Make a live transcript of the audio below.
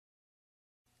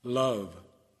Love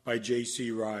by J.C.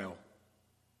 Ryle.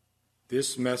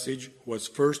 This message was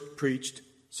first preached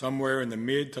somewhere in the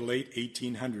mid to late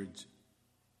 1800s.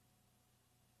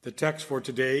 The text for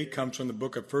today comes from the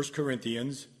book of 1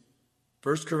 Corinthians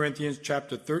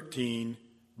chapter 13,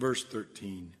 verse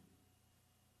 13.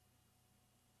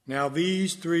 Now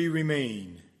these three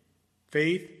remain,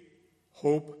 faith,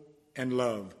 hope, and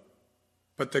love.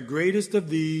 But the greatest of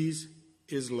these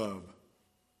is love.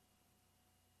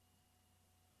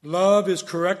 Love is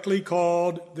correctly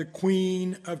called the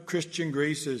queen of Christian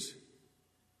graces.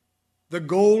 The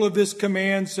goal of this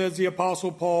command, says the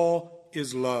Apostle Paul,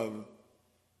 is love.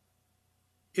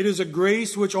 It is a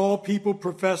grace which all people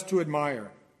profess to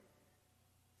admire.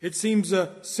 It seems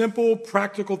a simple,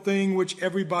 practical thing which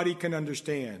everybody can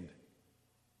understand.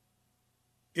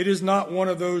 It is not one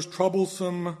of those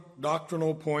troublesome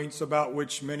doctrinal points about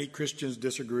which many Christians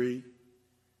disagree.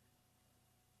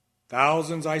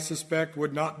 Thousands, I suspect,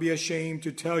 would not be ashamed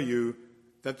to tell you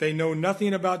that they know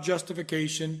nothing about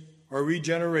justification or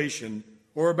regeneration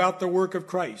or about the work of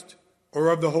Christ or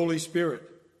of the Holy Spirit.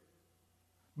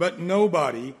 But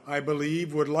nobody, I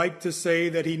believe, would like to say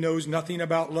that he knows nothing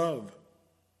about love.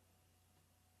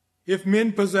 If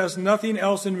men possess nothing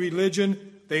else in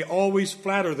religion, they always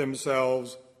flatter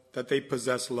themselves that they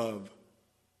possess love.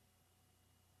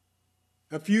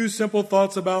 A few simple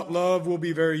thoughts about love will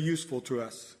be very useful to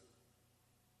us.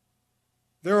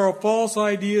 There are false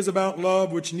ideas about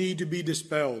love which need to be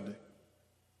dispelled.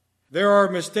 There are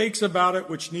mistakes about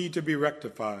it which need to be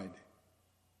rectified.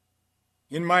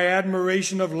 In my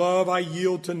admiration of love, I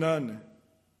yield to none.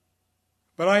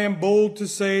 But I am bold to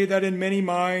say that in many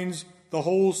minds, the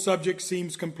whole subject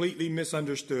seems completely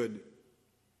misunderstood.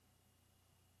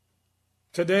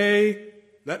 Today,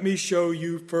 let me show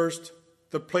you first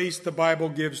the place the Bible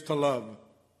gives to love.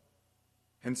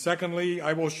 And secondly,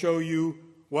 I will show you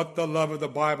what the love of the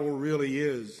Bible really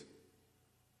is.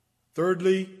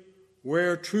 Thirdly,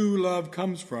 where true love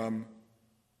comes from.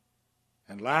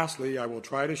 And lastly, I will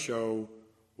try to show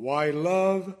why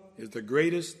love is the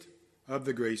greatest of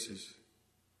the graces.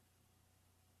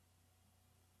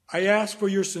 I ask for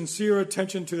your sincere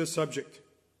attention to the subject.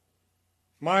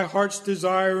 My heart's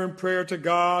desire and prayer to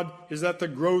God is that the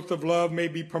growth of love may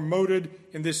be promoted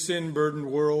in this sin-burdened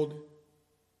world.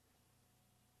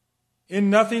 In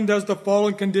nothing does the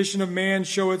fallen condition of man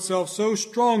show itself so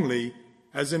strongly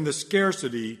as in the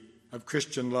scarcity of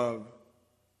Christian love.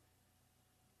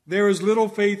 There is little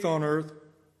faith on earth,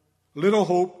 little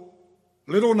hope,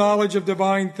 little knowledge of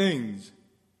divine things,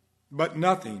 but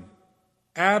nothing,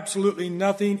 absolutely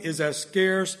nothing, is as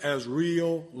scarce as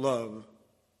real love.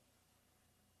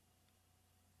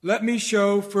 Let me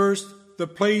show first the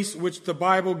place which the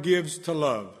Bible gives to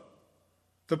love.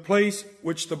 The place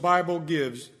which the Bible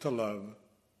gives to love.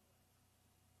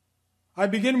 I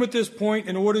begin with this point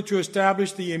in order to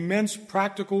establish the immense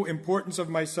practical importance of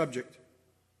my subject.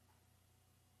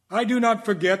 I do not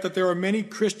forget that there are many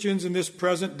Christians in this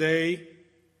present day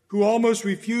who almost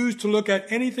refuse to look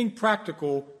at anything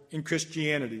practical in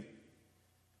Christianity.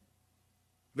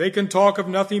 They can talk of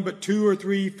nothing but 2 or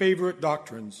 3 favorite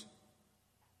doctrines.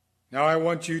 Now I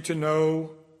want you to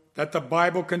know that the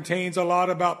Bible contains a lot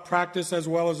about practice as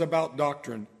well as about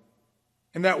doctrine,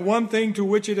 and that one thing to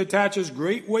which it attaches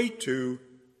great weight to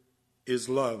is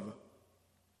love.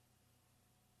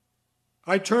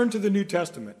 I turn to the New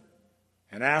Testament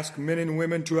and ask men and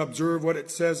women to observe what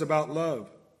it says about love.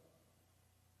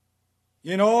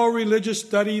 In all religious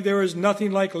study, there is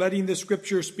nothing like letting the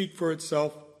Scripture speak for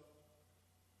itself.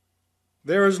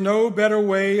 There is no better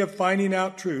way of finding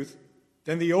out truth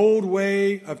than the old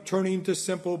way of turning to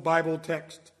simple Bible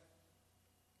text.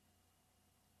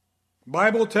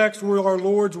 Bible texts were our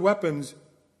Lord's weapons,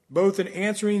 both in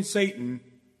answering Satan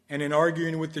and in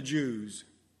arguing with the Jews.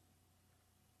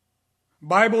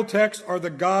 Bible texts are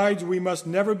the guides we must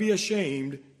never be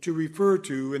ashamed to refer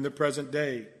to in the present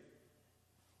day.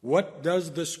 What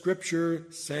does the Scripture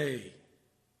say?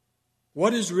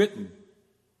 What is written?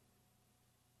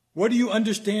 What do you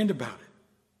understand about it?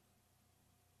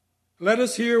 Let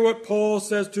us hear what Paul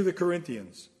says to the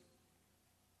Corinthians.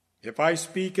 If I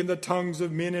speak in the tongues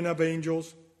of men and of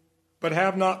angels, but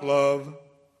have not love,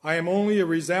 I am only a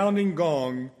resounding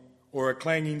gong or a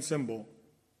clanging cymbal.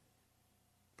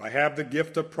 If I have the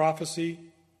gift of prophecy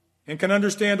and can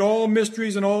understand all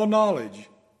mysteries and all knowledge,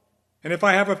 and if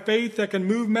I have a faith that can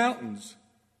move mountains,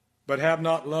 but have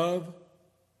not love,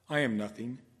 I am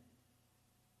nothing.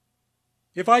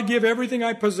 If I give everything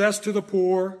I possess to the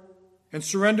poor and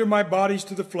surrender my bodies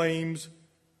to the flames,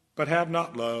 but have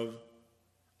not love,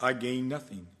 I gain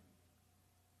nothing.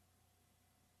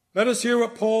 Let us hear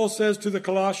what Paul says to the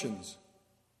Colossians.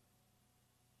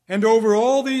 And over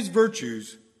all these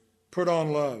virtues, put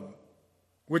on love,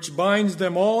 which binds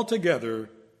them all together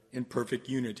in perfect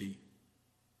unity.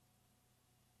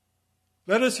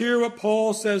 Let us hear what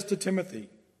Paul says to Timothy.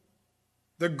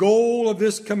 The goal of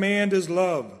this command is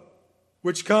love,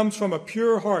 which comes from a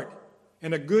pure heart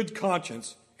and a good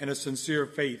conscience and a sincere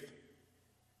faith.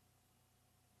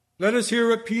 Let us hear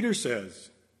what Peter says.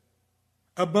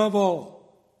 Above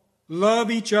all, love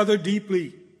each other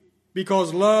deeply,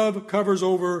 because love covers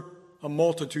over a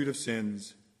multitude of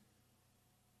sins.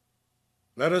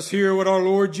 Let us hear what our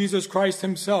Lord Jesus Christ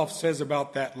himself says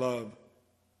about that love.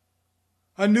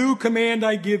 A new command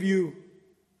I give you,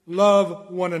 love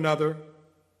one another.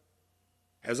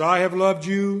 As I have loved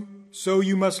you, so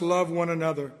you must love one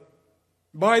another.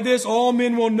 By this all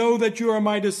men will know that you are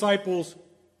my disciples,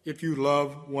 if you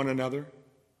love one another.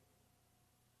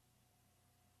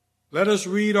 Let us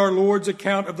read our Lord's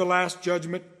account of the Last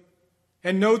Judgment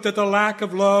and note that the lack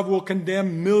of love will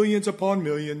condemn millions upon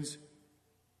millions.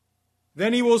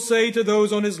 Then he will say to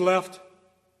those on his left,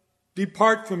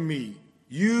 "Depart from me,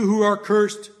 you who are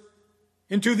cursed,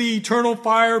 into the eternal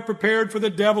fire prepared for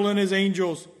the devil and his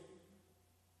angels.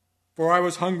 For I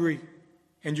was hungry,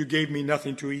 and you gave me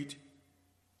nothing to eat.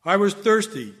 I was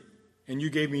thirsty, and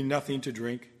you gave me nothing to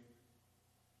drink."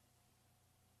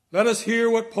 Let us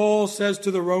hear what Paul says to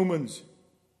the Romans.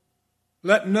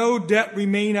 Let no debt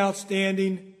remain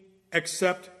outstanding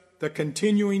except the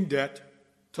continuing debt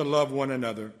to love one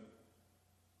another.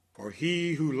 For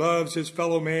he who loves his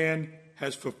fellow man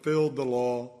has fulfilled the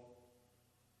law.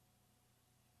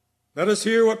 Let us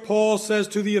hear what Paul says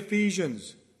to the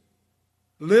Ephesians.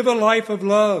 Live a life of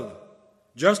love,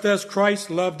 just as Christ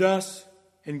loved us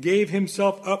and gave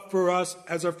himself up for us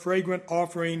as a fragrant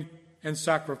offering and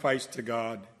sacrifice to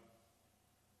God.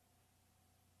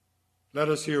 Let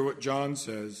us hear what John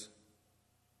says.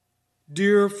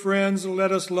 Dear friends, let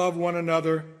us love one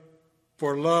another,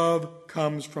 for love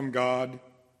comes from God.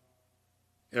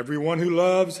 Everyone who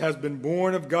loves has been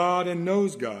born of God and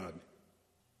knows God.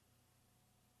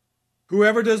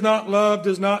 Whoever does not love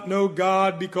does not know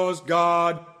God, because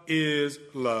God is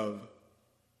love.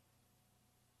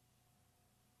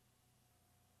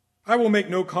 I will make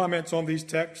no comments on these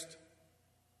texts.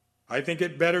 I think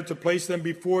it better to place them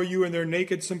before you in their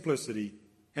naked simplicity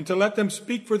and to let them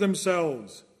speak for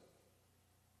themselves.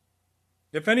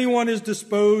 If anyone is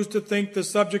disposed to think the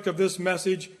subject of this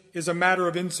message is a matter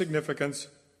of insignificance,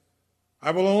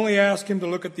 I will only ask him to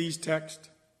look at these texts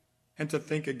and to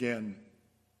think again.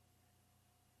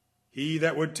 He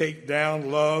that would take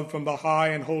down love from the high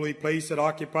and holy place it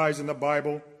occupies in the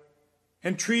Bible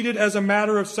and treat it as a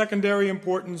matter of secondary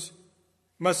importance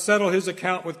must settle his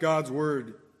account with God's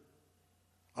Word.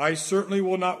 I certainly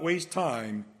will not waste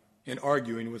time in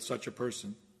arguing with such a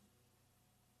person.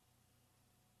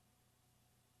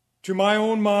 To my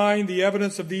own mind, the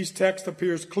evidence of these texts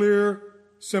appears clear,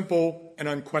 simple, and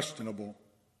unquestionable.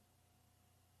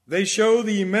 They show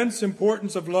the immense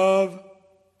importance of love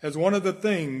as one of the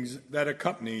things that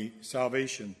accompany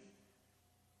salvation.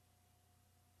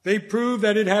 They prove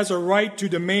that it has a right to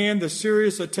demand the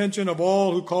serious attention of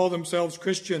all who call themselves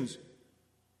Christians,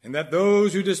 and that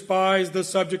those who despise the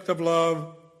subject of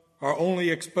love are only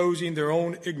exposing their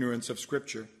own ignorance of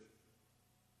Scripture.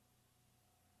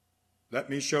 Let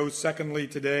me show, secondly,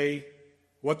 today,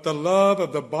 what the love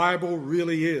of the Bible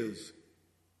really is.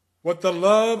 What the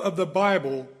love of the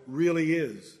Bible really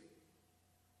is.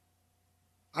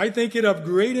 I think it of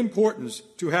great importance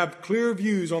to have clear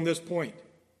views on this point.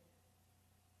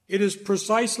 It is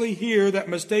precisely here that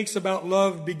mistakes about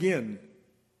love begin.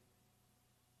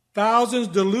 Thousands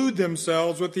delude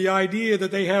themselves with the idea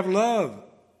that they have love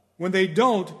when they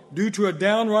don't, due to a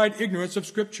downright ignorance of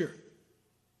Scripture.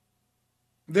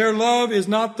 Their love is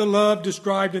not the love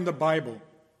described in the Bible.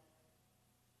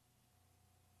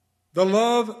 The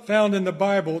love found in the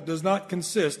Bible does not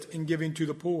consist in giving to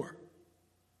the poor.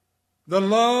 The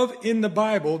love in the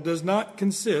Bible does not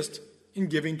consist in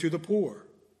giving to the poor.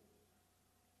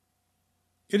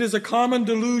 It is a common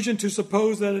delusion to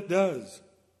suppose that it does.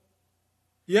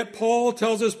 Yet Paul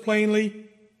tells us plainly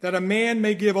that a man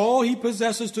may give all he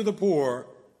possesses to the poor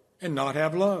and not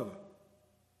have love.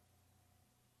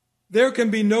 There can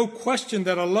be no question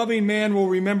that a loving man will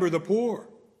remember the poor.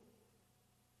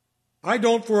 I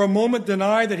don't for a moment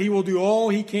deny that he will do all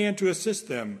he can to assist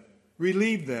them,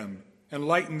 relieve them, and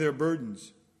lighten their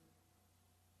burdens.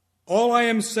 All I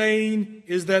am saying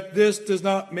is that this does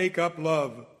not make up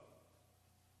love.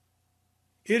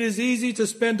 It is easy to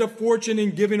spend a fortune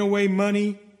in giving away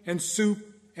money and soup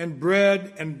and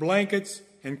bread and blankets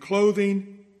and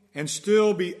clothing and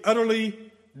still be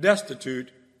utterly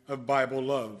destitute of Bible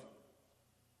love.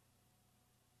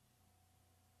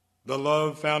 The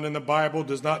love found in the Bible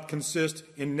does not consist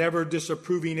in never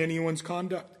disapproving anyone's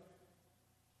conduct.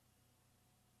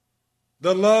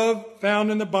 The love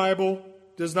found in the Bible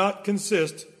does not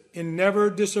consist in never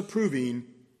disapproving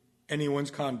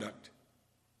anyone's conduct.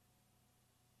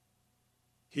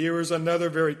 Here is another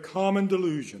very common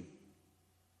delusion.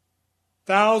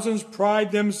 Thousands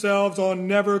pride themselves on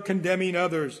never condemning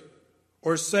others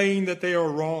or saying that they are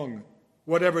wrong,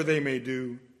 whatever they may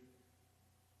do.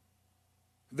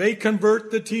 They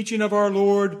convert the teaching of our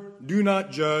Lord, "Do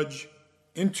not judge,"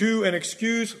 into an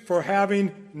excuse for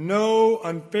having no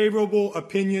unfavorable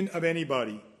opinion of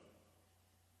anybody.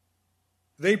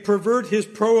 They pervert his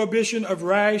prohibition of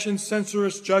rash and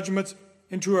censorious judgments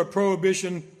into a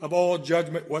prohibition of all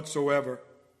judgment whatsoever.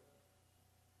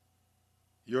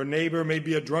 Your neighbor may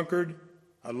be a drunkard,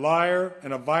 a liar,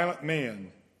 and a violent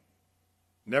man.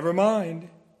 Never mind.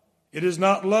 It is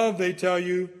not love, they tell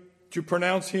you, to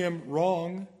pronounce him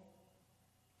wrong.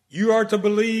 You are to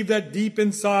believe that deep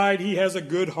inside he has a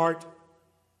good heart.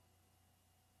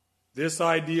 This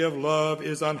idea of love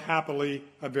is unhappily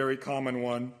a very common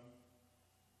one.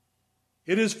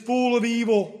 It is full of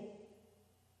evil.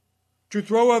 To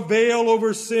throw a veil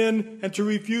over sin and to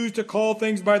refuse to call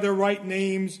things by their right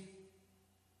names,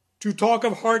 to talk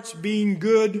of hearts being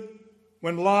good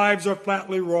when lives are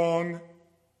flatly wrong,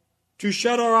 to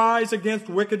shut our eyes against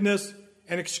wickedness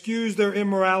and excuse their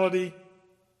immorality,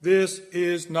 this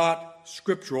is not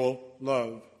scriptural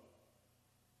love.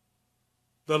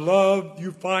 The love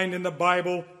you find in the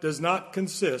Bible does not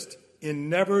consist in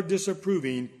never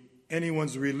disapproving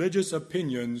anyone's religious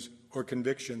opinions or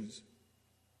convictions.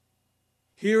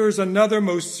 Here is another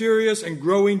most serious and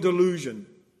growing delusion.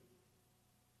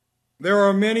 There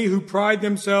are many who pride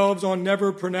themselves on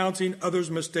never pronouncing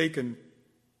others mistaken,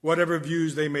 whatever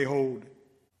views they may hold.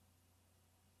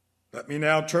 Let me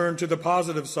now turn to the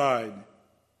positive side.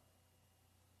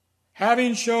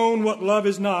 Having shown what love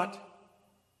is not,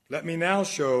 let me now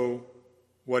show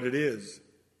what it is.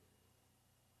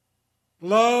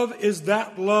 Love is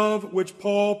that love which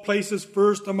Paul places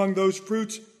first among those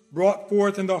fruits brought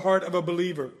forth in the heart of a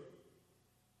believer.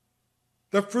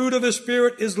 The fruit of the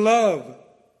Spirit is love.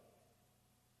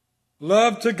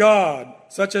 Love to God,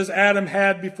 such as Adam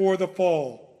had before the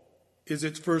fall, is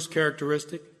its first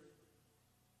characteristic.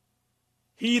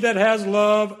 He that has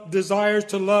love desires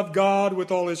to love God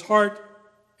with all his heart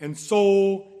and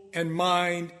soul and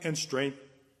mind and strength.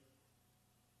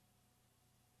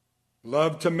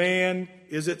 Love to man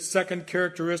is its second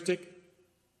characteristic.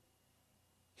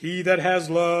 He that has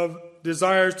love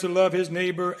desires to love his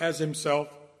neighbor as himself.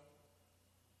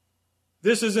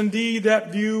 This is indeed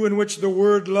that view in which the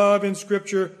word love in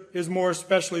Scripture is more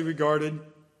especially regarded.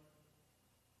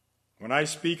 When I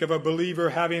speak of a believer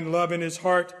having love in his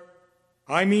heart,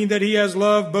 I mean that he has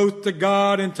love both to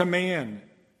God and to man.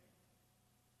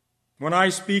 When I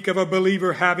speak of a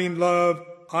believer having love,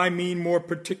 I mean more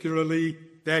particularly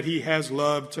that he has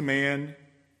love to man.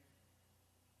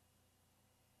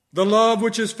 The love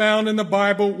which is found in the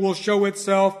Bible will show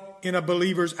itself in a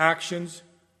believer's actions.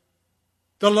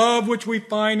 The love which we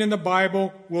find in the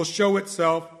Bible will show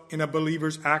itself in a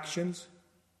believer's actions.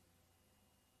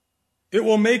 It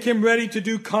will make him ready to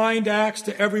do kind acts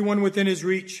to everyone within his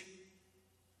reach,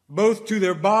 both to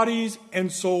their bodies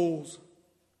and souls.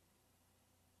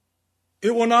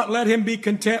 It will not let him be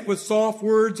content with soft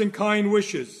words and kind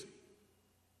wishes.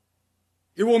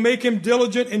 It will make him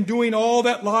diligent in doing all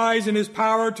that lies in his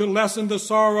power to lessen the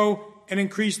sorrow and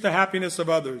increase the happiness of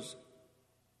others.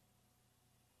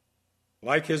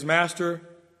 Like his master,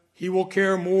 he will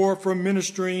care more for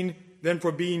ministering than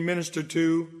for being ministered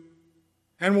to,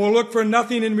 and will look for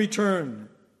nothing in return.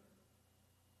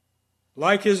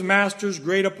 Like his master's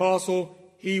great apostle,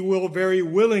 he will very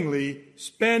willingly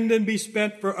spend and be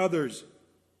spent for others,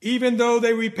 even though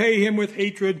they repay him with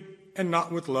hatred and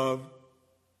not with love.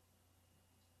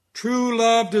 True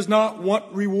love does not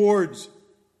want rewards.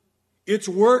 Its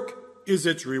work is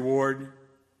its reward.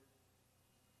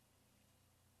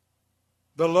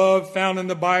 The love found in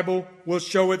the Bible will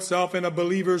show itself in a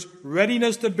believer's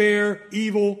readiness to bear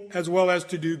evil as well as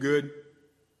to do good.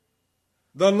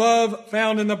 The love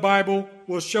found in the Bible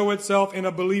will show itself in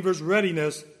a believer's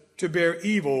readiness to bear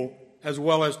evil as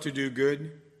well as to do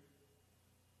good.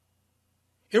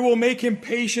 It will make him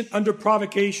patient under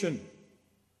provocation,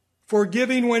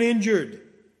 forgiving when injured,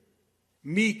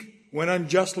 meek when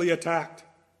unjustly attacked,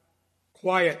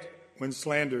 quiet when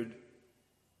slandered.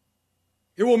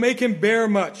 It will make him bear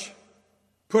much,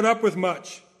 put up with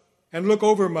much, and look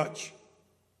over much,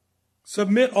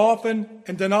 submit often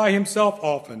and deny himself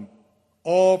often,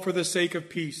 all for the sake of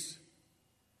peace.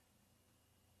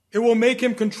 It will make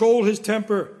him control his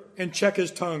temper and check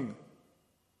his tongue.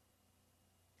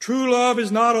 True love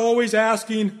is not always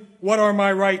asking, what are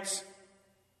my rights?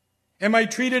 Am I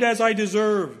treated as I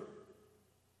deserve?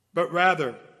 But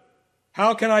rather,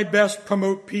 how can I best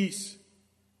promote peace?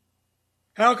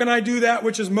 How can I do that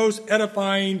which is most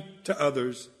edifying to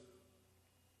others?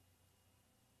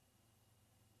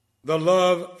 The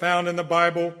love found in the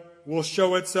Bible will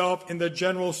show itself in the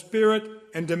general spirit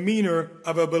and demeanor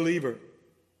of a believer.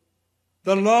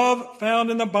 The love found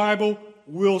in the Bible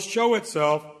will show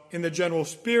itself in the general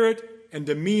spirit and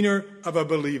demeanor of a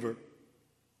believer.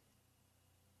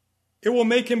 It will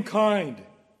make him kind,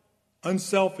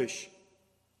 unselfish,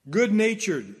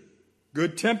 good-natured,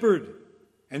 good-tempered,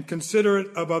 and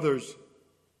considerate of others.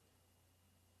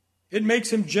 It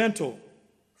makes him gentle,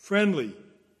 friendly,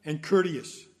 and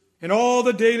courteous in all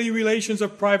the daily relations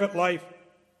of private life,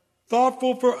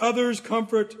 thoughtful for others'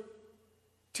 comfort,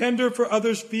 tender for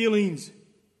others' feelings,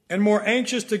 and more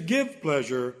anxious to give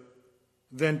pleasure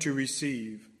than to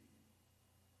receive.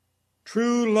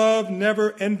 True love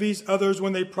never envies others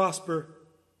when they prosper,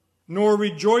 nor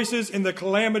rejoices in the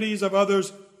calamities of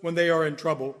others when they are in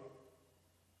trouble.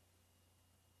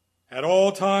 At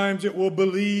all times it will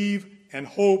believe and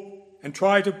hope and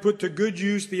try to put to good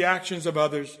use the actions of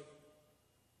others.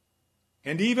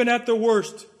 And even at the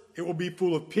worst, it will be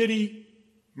full of pity,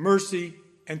 mercy,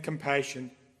 and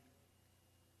compassion.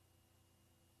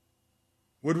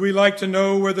 Would we like to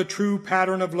know where the true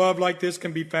pattern of love like this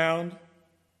can be found?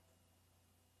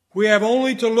 We have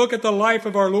only to look at the life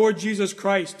of our Lord Jesus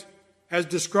Christ as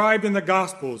described in the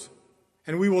Gospels,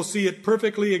 and we will see it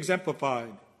perfectly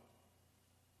exemplified.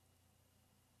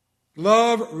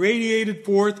 Love radiated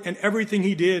forth in everything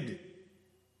he did.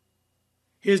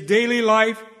 His daily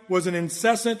life was an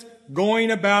incessant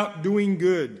going about doing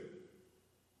good.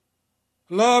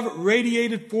 Love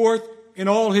radiated forth in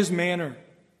all his manner.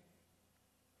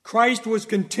 Christ was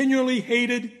continually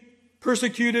hated,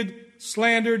 persecuted,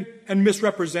 slandered, and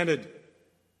misrepresented.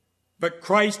 But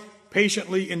Christ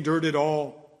patiently endured it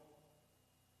all.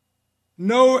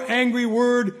 No angry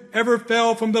word ever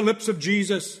fell from the lips of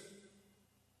Jesus.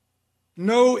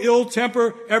 No ill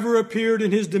temper ever appeared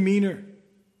in his demeanor.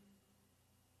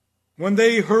 When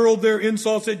they hurled their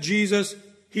insults at Jesus,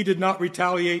 he did not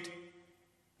retaliate.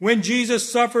 When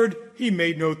Jesus suffered, he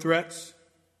made no threats.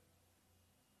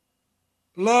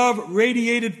 Love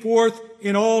radiated forth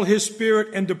in all his spirit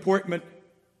and deportment.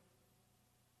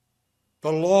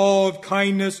 The law of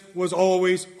kindness was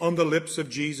always on the lips of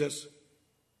Jesus.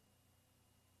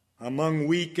 Among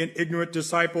weak and ignorant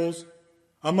disciples,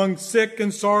 among sick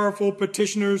and sorrowful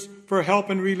petitioners for help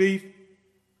and relief,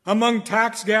 among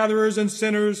tax gatherers and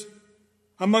sinners,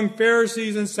 among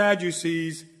Pharisees and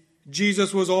Sadducees,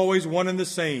 Jesus was always one and the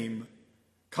same,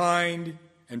 kind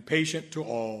and patient to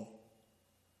all.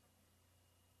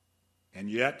 And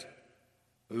yet,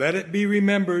 let it be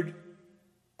remembered,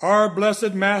 our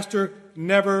blessed Master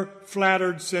never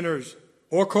flattered sinners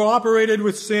or cooperated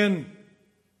with sin.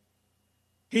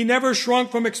 He never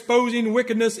shrunk from exposing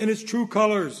wickedness in its true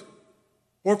colors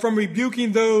or from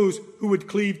rebuking those who would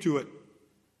cleave to it.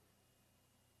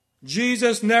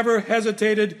 Jesus never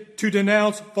hesitated to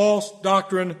denounce false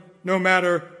doctrine, no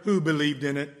matter who believed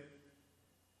in it.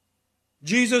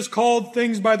 Jesus called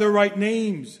things by their right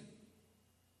names.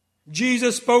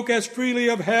 Jesus spoke as freely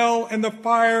of hell and the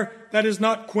fire that is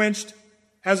not quenched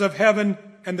as of heaven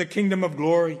and the kingdom of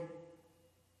glory.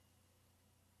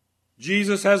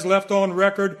 Jesus has left on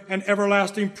record an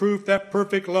everlasting proof that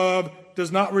perfect love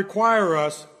does not require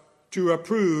us to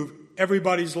approve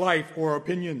everybody's life or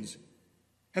opinions,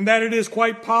 and that it is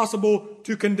quite possible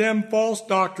to condemn false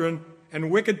doctrine and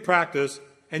wicked practice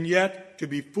and yet to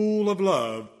be full of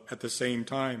love at the same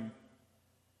time.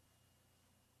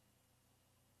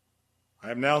 I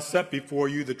have now set before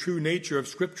you the true nature of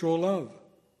scriptural love.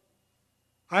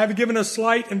 I have given a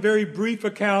slight and very brief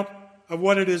account of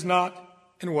what it is not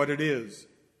and what it is.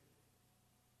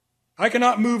 I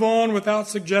cannot move on without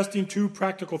suggesting two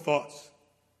practical thoughts,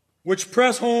 which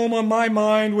press home on my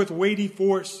mind with weighty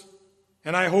force,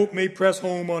 and I hope may press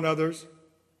home on others.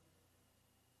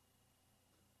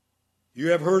 You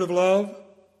have heard of love?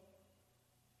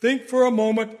 Think for a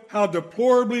moment how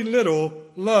deplorably little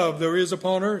love there is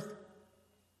upon earth.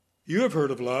 You have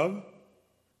heard of love.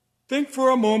 Think for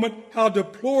a moment how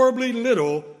deplorably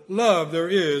little love there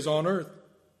is on earth.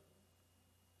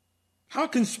 How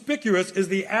conspicuous is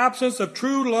the absence of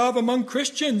true love among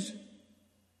Christians?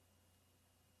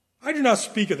 I do not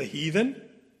speak of the heathen.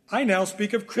 I now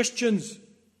speak of Christians.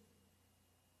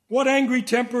 What angry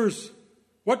tempers,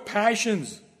 what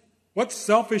passions, what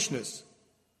selfishness,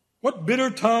 what bitter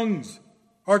tongues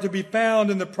are to be found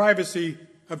in the privacy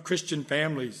of Christian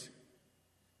families.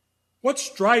 What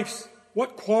strifes,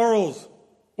 what quarrels,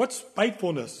 what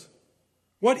spitefulness,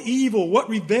 what evil, what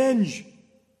revenge,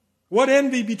 what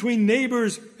envy between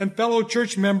neighbors and fellow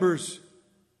church members,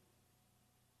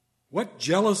 what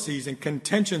jealousies and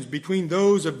contentions between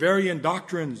those of varying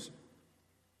doctrines.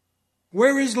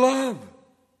 Where is love?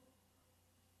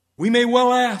 We may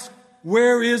well ask,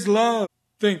 where is love?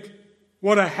 Think,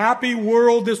 what a happy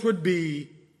world this would be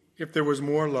if there was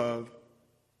more love.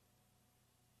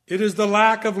 It is the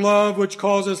lack of love which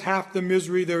causes half the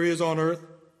misery there is on earth.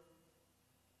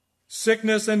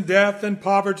 Sickness and death and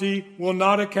poverty will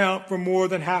not account for more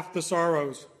than half the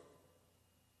sorrows.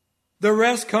 The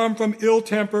rest come from ill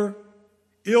temper,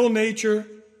 ill nature,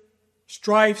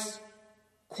 strifes,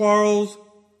 quarrels,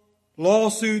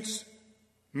 lawsuits,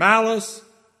 malice,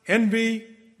 envy,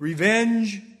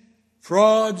 revenge,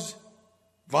 frauds,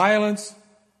 violence,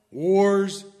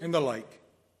 wars, and the like.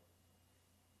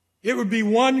 It would be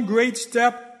one great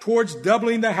step towards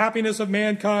doubling the happiness of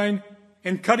mankind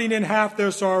and cutting in half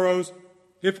their sorrows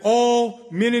if all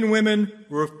men and women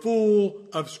were full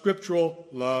of scriptural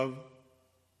love.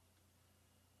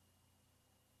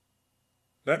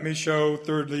 Let me show,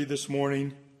 thirdly, this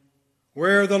morning,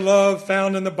 where the love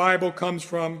found in the Bible comes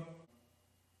from.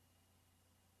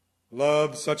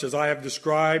 Love, such as I have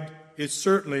described, is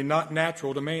certainly not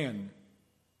natural to man.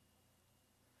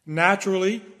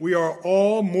 Naturally, we are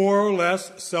all more or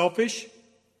less selfish,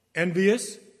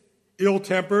 envious,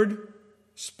 ill-tempered,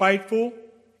 spiteful,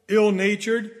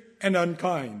 ill-natured, and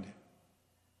unkind.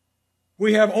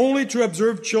 We have only to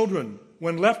observe children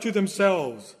when left to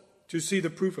themselves to see the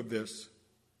proof of this.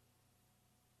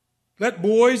 Let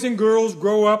boys and girls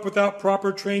grow up without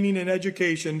proper training and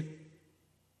education,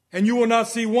 and you will not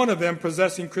see one of them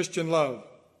possessing Christian love.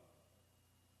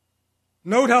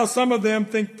 Note how some of them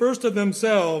think first of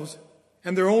themselves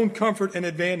and their own comfort and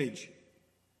advantage.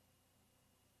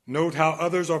 Note how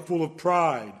others are full of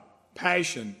pride,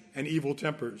 passion, and evil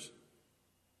tempers.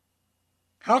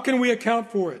 How can we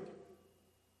account for it?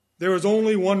 There is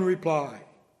only one reply.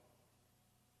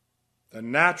 The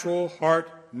natural heart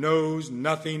knows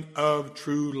nothing of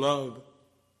true love.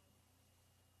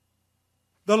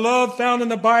 The love found in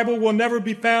the Bible will never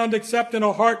be found except in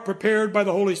a heart prepared by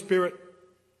the Holy Spirit.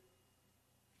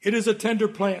 It is a tender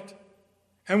plant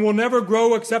and will never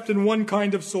grow except in one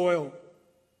kind of soil.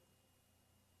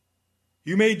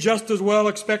 You may just as well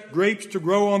expect grapes to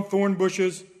grow on thorn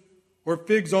bushes or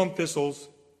figs on thistles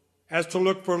as to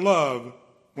look for love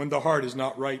when the heart is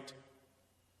not right.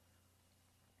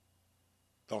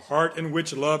 The heart in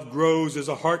which love grows is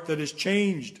a heart that is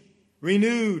changed,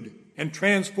 renewed, and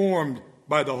transformed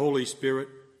by the Holy Spirit.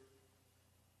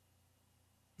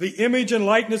 The image and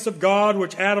likeness of God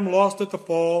which Adam lost at the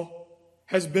fall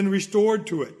has been restored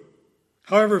to it,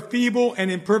 however feeble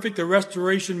and imperfect the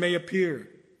restoration may appear.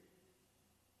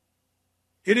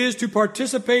 It is to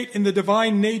participate in the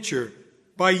divine nature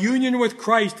by union with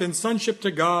Christ and sonship to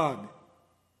God.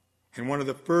 And one of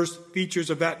the first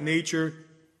features of that nature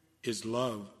is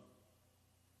love.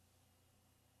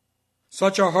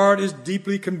 Such a heart is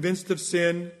deeply convinced of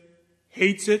sin,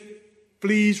 hates it,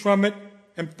 flees from it,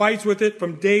 and fights with it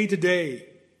from day to day.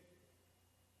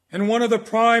 And one of the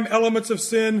prime elements of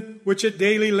sin which it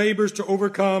daily labors to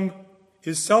overcome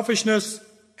is selfishness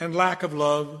and lack of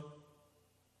love.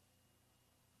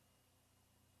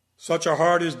 Such a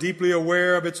heart is deeply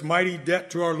aware of its mighty debt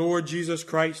to our Lord Jesus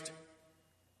Christ.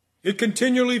 It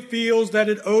continually feels that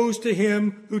it owes to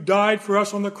him who died for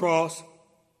us on the cross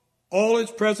all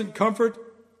its present comfort,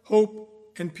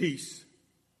 hope, and peace.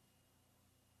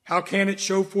 How can it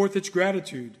show forth its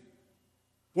gratitude?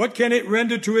 What can it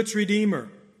render to its Redeemer?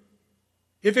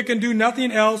 If it can do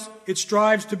nothing else, it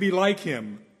strives to be like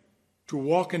him, to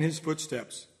walk in his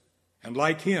footsteps, and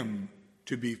like him,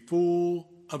 to be full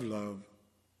of love.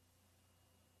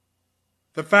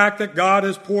 The fact that God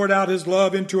has poured out his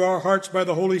love into our hearts by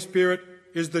the Holy Spirit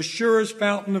is the surest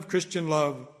fountain of Christian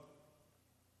love.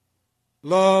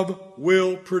 Love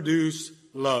will produce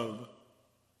love.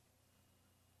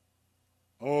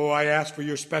 Oh, I ask for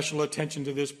your special attention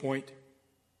to this point.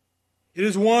 It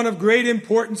is one of great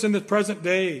importance in the present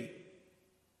day.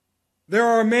 There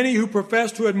are many who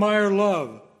profess to admire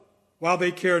love, while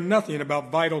they care nothing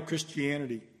about vital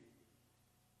Christianity.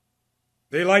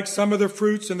 They like some of the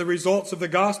fruits and the results of the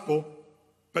gospel,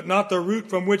 but not the root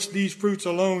from which these fruits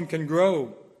alone can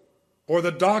grow, or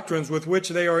the doctrines with which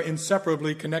they are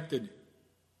inseparably connected.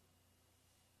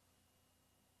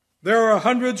 There are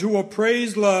hundreds who will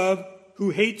praise love who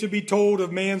hate to be told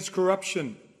of man's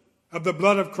corruption, of the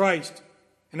blood of Christ,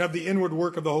 and of the inward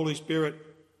work of the Holy Spirit.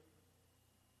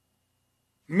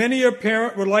 Many a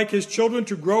parent would like his children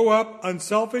to grow up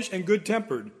unselfish and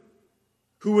good-tempered,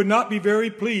 who would not be very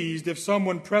pleased if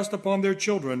someone pressed upon their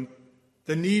children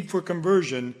the need for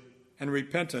conversion and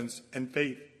repentance and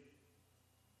faith.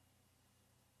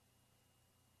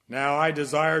 Now I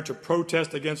desire to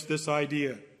protest against this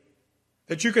idea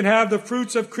that you can have the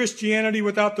fruits of Christianity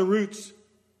without the roots,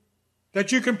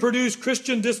 that you can produce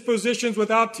Christian dispositions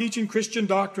without teaching Christian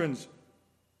doctrines,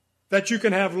 that you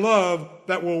can have love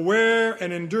that will wear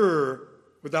and endure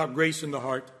without grace in the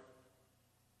heart.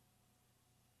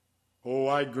 Oh,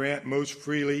 I grant most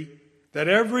freely that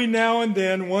every now and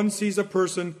then one sees a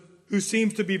person who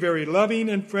seems to be very loving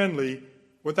and friendly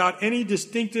without any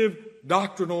distinctive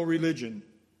doctrinal religion.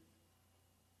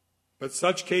 But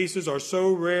such cases are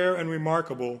so rare and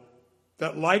remarkable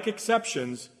that, like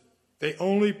exceptions, they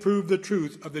only prove the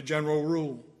truth of the general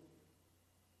rule.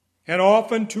 And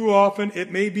often, too often,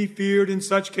 it may be feared in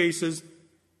such cases,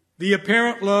 the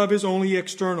apparent love is only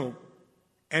external,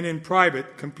 and in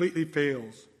private completely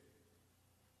fails.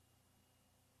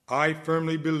 I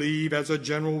firmly believe, as a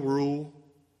general rule,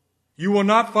 you will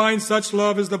not find such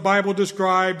love as the Bible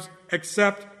describes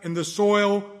except in the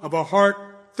soil of a heart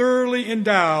thoroughly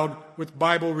endowed with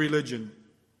Bible religion.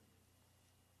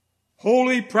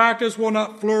 Holy practice will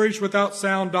not flourish without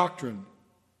sound doctrine.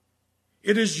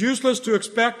 It is useless to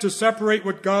expect to separate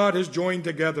what God has joined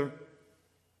together.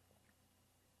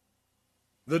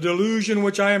 The delusion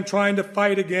which I am trying to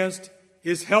fight against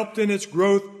is helped in its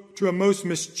growth to a most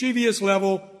mischievous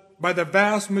level by the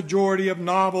vast majority of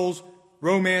novels,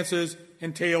 romances,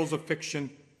 and tales of fiction.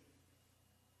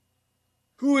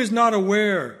 Who is not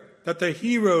aware that the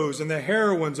heroes and the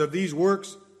heroines of these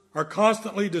works are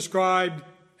constantly described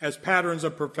as patterns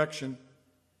of perfection?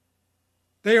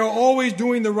 They are always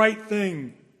doing the right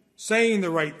thing, saying the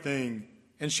right thing,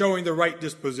 and showing the right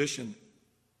disposition.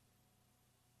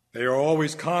 They are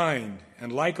always kind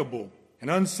and likable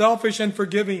and unselfish and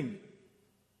forgiving.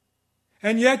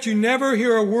 And yet you never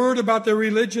hear a word about their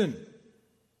religion.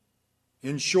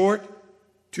 In short,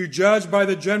 to judge by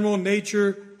the general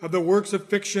nature of the works of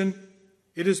fiction,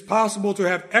 it is possible to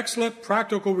have excellent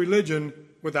practical religion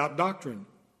without doctrine,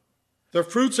 the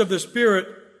fruits of the Spirit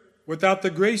without the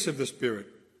grace of the Spirit,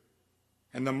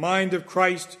 and the mind of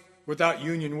Christ without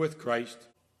union with Christ.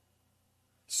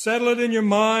 Settle it in your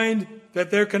mind that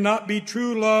there cannot be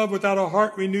true love without a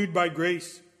heart renewed by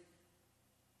grace.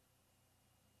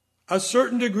 A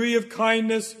certain degree of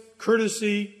kindness,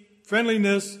 courtesy,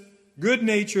 friendliness, good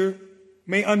nature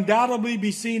may undoubtedly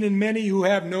be seen in many who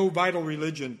have no vital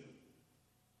religion.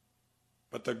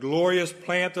 But the glorious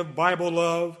plant of Bible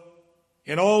love,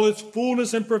 in all its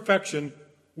fullness and perfection,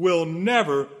 will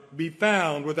never be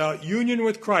found without union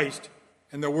with Christ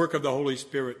and the work of the Holy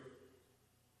Spirit.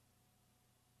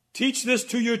 Teach this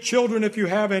to your children if you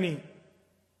have any.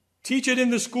 Teach it in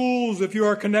the schools if you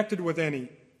are connected with any.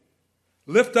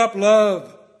 Lift up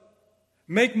love.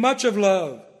 Make much of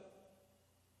love.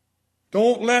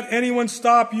 Don't let anyone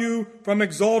stop you from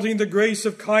exalting the grace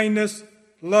of kindness,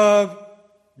 love,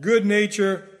 good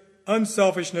nature,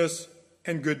 unselfishness,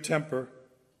 and good temper.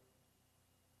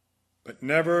 But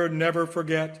never, never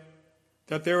forget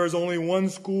that there is only one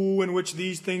school in which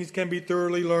these things can be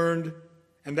thoroughly learned,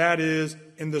 and that is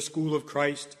in the school of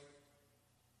Christ.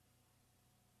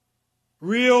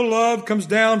 Real love comes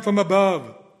down from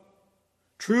above.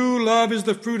 True love is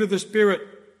the fruit of the Spirit.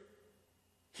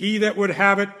 He that would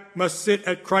have it must sit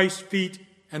at Christ's feet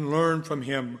and learn from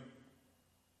him.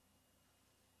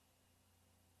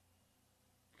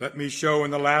 Let me show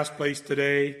in the last place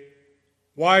today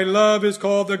why love is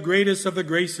called the greatest of the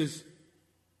graces.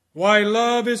 Why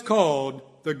love is called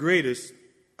the greatest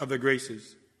of the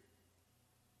graces.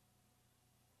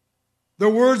 The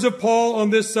words of Paul on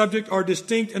this subject are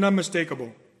distinct and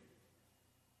unmistakable.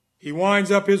 He winds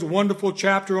up his wonderful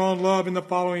chapter on love in the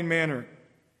following manner.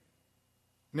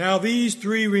 Now these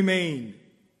three remain: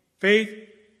 faith,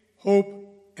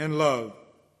 hope, and love.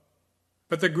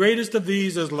 But the greatest of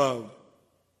these is love.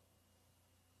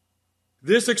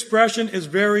 This expression is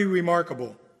very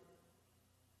remarkable.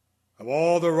 Of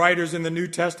all the writers in the New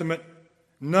Testament,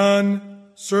 none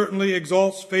certainly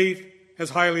exalts faith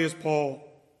as highly as Paul.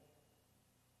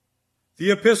 The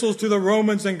epistles to the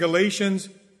Romans and Galatians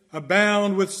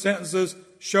abound with sentences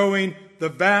showing the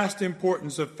vast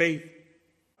importance of faith.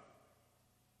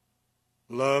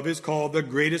 Love is called the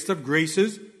greatest of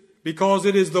graces because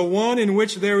it is the one in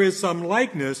which there is some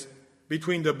likeness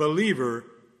between the believer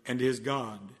and his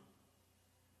God.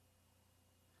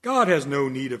 God has no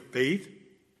need of faith.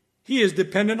 He is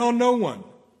dependent on no one.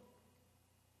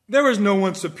 There is no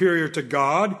one superior to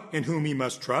God in whom he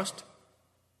must trust.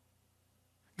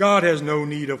 God has no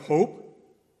need of hope.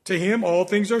 To him all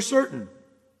things are certain,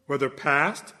 whether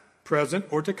past, present,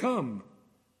 or to come.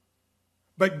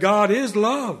 But God is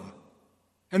love,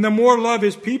 and the more love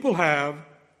his people have,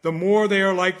 the more they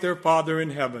are like their Father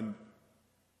in heaven.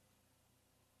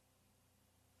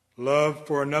 Love,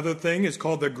 for another thing, is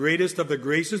called the greatest of the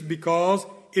graces because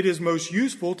it is most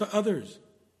useful to others.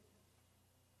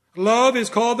 Love is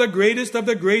called the greatest of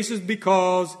the graces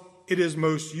because it is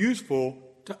most useful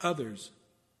to others.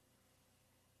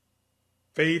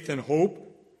 Faith and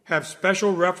hope have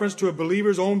special reference to a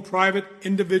believer's own private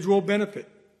individual benefit.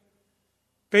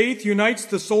 Faith unites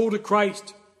the soul to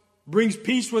Christ, brings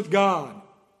peace with God,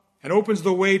 and opens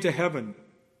the way to heaven.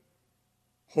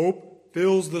 Hope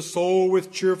fills the soul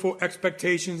with cheerful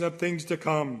expectations of things to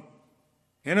come.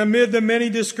 And amid the many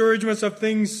discouragements of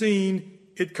things seen,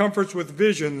 it comforts with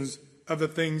visions of the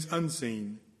things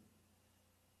unseen.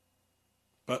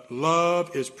 But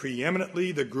love is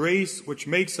preeminently the grace which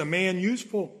makes a man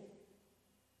useful.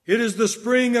 It is the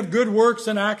spring of good works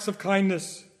and acts of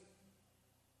kindness.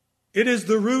 It is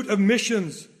the root of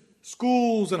missions,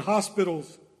 schools, and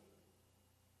hospitals.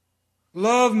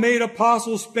 Love made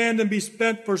apostles spend and be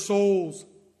spent for souls.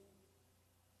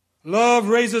 Love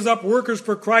raises up workers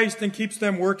for Christ and keeps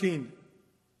them working.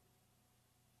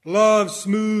 Love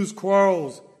smooths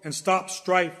quarrels and stops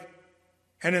strife,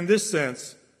 and in this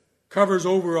sense, covers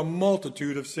over a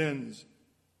multitude of sins.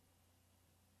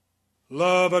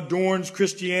 Love adorns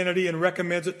Christianity and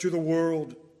recommends it to the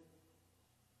world.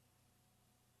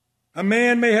 A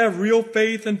man may have real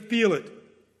faith and feel it,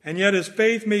 and yet his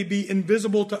faith may be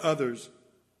invisible to others.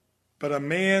 But a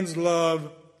man's love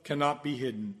cannot be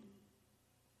hidden.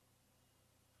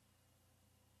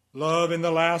 Love, in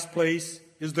the last place,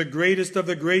 is the greatest of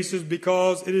the graces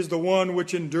because it is the one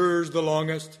which endures the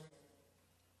longest.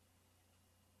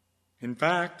 In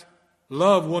fact,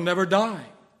 love will never die.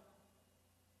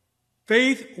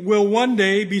 Faith will one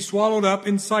day be swallowed up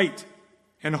in sight,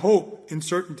 and hope in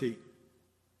certainty.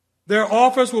 Their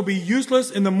office will be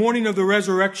useless in the morning of the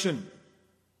resurrection,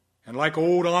 and like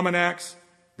old almanacs,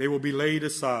 they will be laid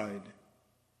aside.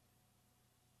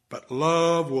 But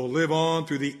love will live on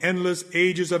through the endless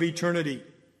ages of eternity.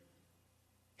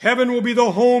 Heaven will be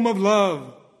the home of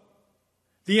love.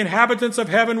 The inhabitants of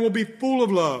heaven will be full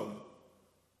of love.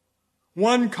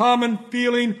 One common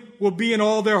feeling will be in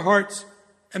all their hearts,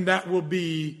 and that will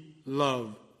be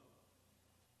love.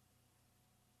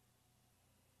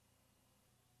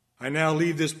 I now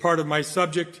leave this part of my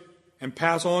subject and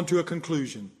pass on to a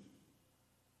conclusion.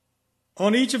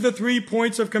 On each of the 3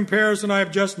 points of comparison I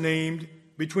have just named,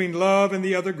 between love and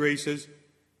the other graces,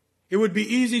 it would be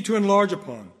easy to enlarge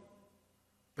upon,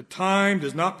 but time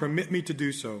does not permit me to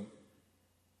do so.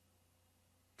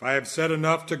 If I have said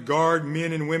enough to guard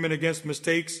men and women against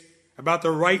mistakes about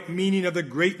the right meaning of the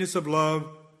greatness of love,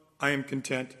 I am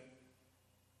content.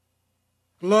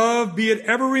 Love, be it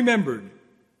ever remembered,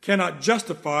 cannot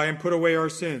justify and put away our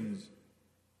sins.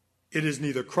 It is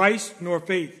neither Christ nor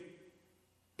faith,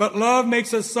 but love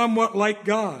makes us somewhat like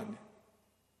God.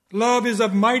 Love is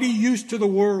of mighty use to the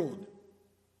world.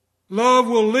 Love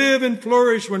will live and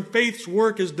flourish when faith's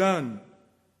work is done.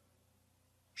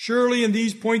 Surely in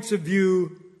these points of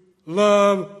view,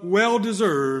 love well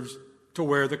deserves to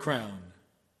wear the crown.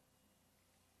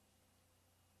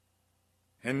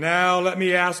 And now let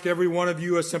me ask every one of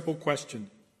you a simple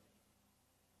question.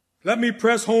 Let me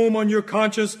press home on your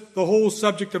conscience the whole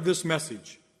subject of this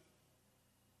message.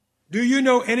 Do you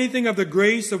know anything of the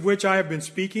grace of which I have been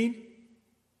speaking?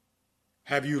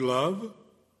 Have you love?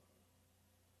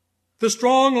 The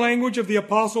strong language of the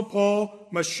Apostle Paul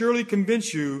must surely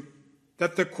convince you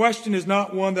that the question is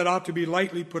not one that ought to be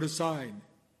lightly put aside.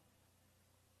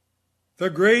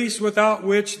 The grace without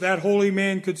which that holy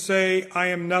man could say, I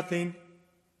am nothing,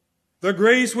 the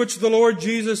grace which the Lord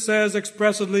Jesus says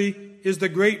expressly is the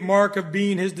great mark of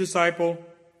being his disciple,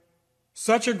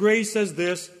 such a grace as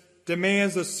this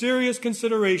demands a serious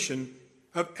consideration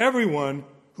of everyone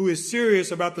who is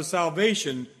serious about the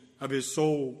salvation of his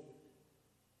soul.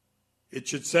 It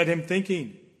should set him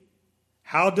thinking,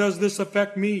 how does this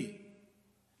affect me?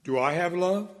 Do I have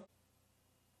love?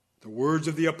 The words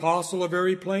of the apostle are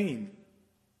very plain.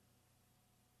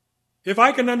 If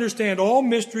I can understand all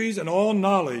mysteries and all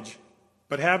knowledge,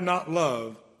 but have not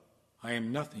love, I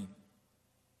am nothing.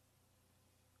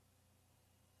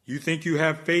 You think you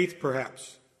have faith,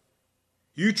 perhaps.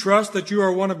 You trust that you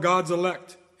are one of God's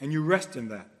elect, and you rest in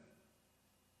that.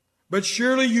 But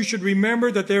surely you should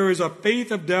remember that there is a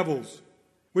faith of devils,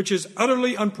 which is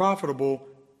utterly unprofitable,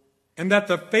 and that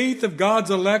the faith of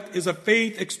God's elect is a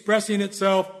faith expressing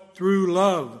itself through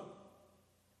love.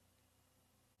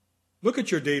 Look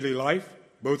at your daily life,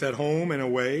 both at home and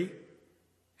away,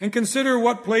 and consider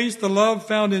what place the love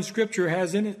found in Scripture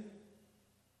has in it.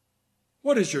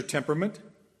 What is your temperament?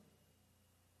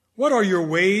 What are your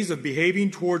ways of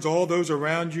behaving towards all those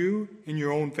around you in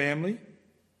your own family?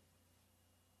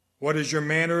 What is your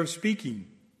manner of speaking,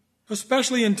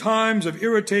 especially in times of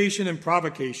irritation and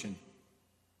provocation?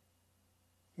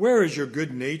 Where is your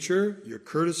good nature, your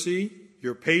courtesy,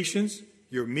 your patience,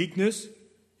 your meekness,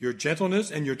 your gentleness,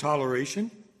 and your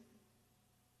toleration?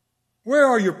 Where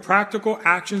are your practical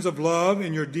actions of love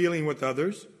in your dealing with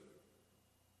others?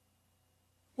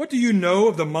 What do you know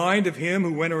of the mind of him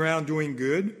who went around doing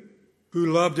good, who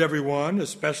loved everyone,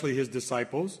 especially his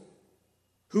disciples,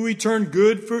 who returned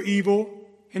good for evil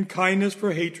and kindness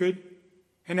for hatred,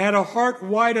 and had a heart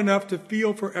wide enough to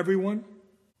feel for everyone?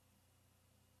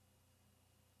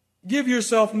 Give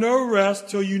yourself no rest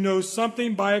till you know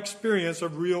something by experience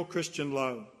of real Christian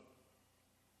love.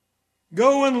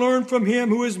 Go and learn from him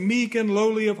who is meek and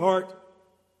lowly of heart,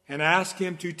 and ask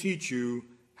him to teach you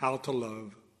how to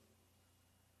love.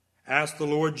 Ask the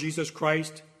Lord Jesus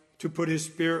Christ to put his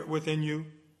Spirit within you,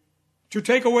 to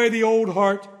take away the old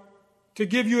heart, to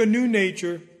give you a new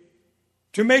nature,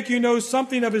 to make you know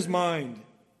something of his mind.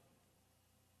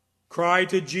 Cry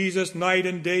to Jesus night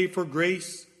and day for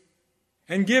grace,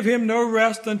 and give him no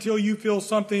rest until you feel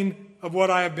something of what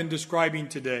I have been describing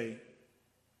today.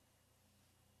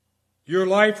 Your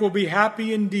life will be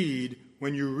happy indeed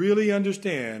when you really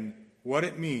understand what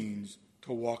it means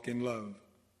to walk in love.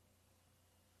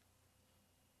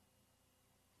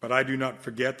 But I do not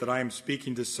forget that I am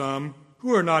speaking to some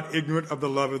who are not ignorant of the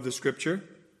love of the Scripture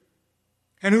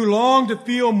and who long to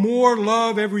feel more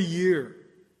love every year.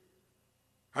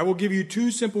 I will give you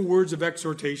 2 simple words of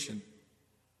exhortation.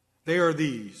 They are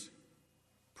these: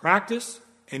 practice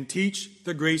and teach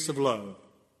the grace of love.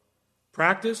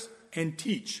 Practice and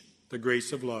teach the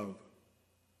grace of love.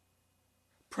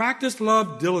 Practice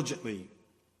love diligently.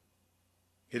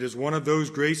 It is one of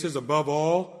those graces above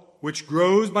all which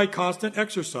grows by constant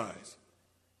exercise.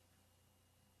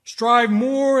 Strive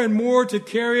more and more to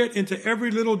carry it into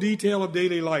every little detail of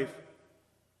daily life.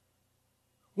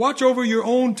 Watch over your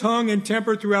own tongue and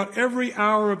temper throughout every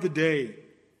hour of the day,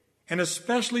 and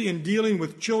especially in dealing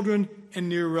with children and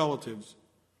near relatives.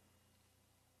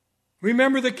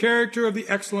 Remember the character of the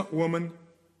excellent woman.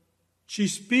 She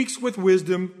speaks with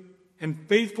wisdom, and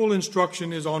faithful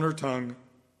instruction is on her tongue.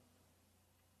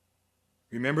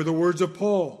 Remember the words of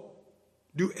Paul.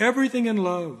 Do everything in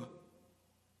love.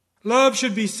 Love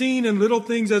should be seen in little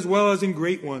things as well as in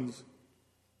great ones.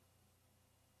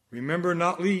 Remember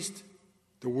not least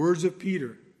the words of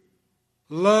Peter.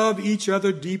 Love each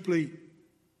other deeply.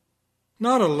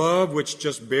 Not a love which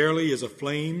just barely is a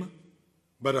flame,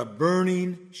 but a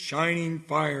burning, shining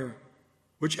fire,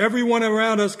 which everyone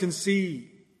around us can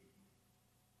see.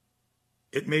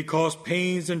 It may cost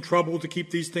pains and trouble to keep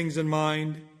these things in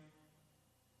mind.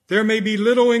 There may be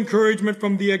little encouragement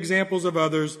from the examples of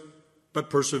others, but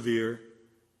persevere.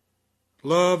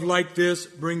 Love like this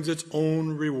brings its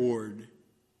own reward.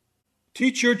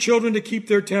 Teach your children to keep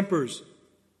their tempers,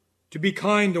 to be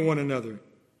kind to one another,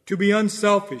 to be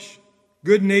unselfish,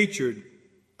 good-natured,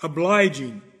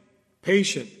 obliging,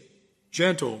 patient,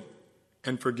 gentle,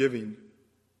 and forgiving.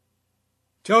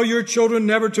 Tell your children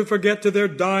never to forget to their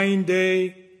dying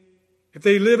day, if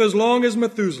they live as long as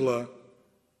Methuselah,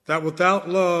 that without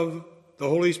love, the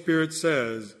Holy Spirit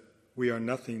says, we are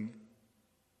nothing.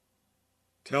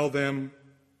 Tell them,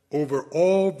 over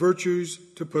all virtues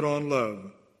to put on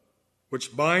love,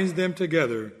 which binds them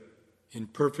together in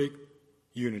perfect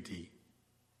unity.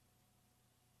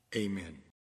 Amen.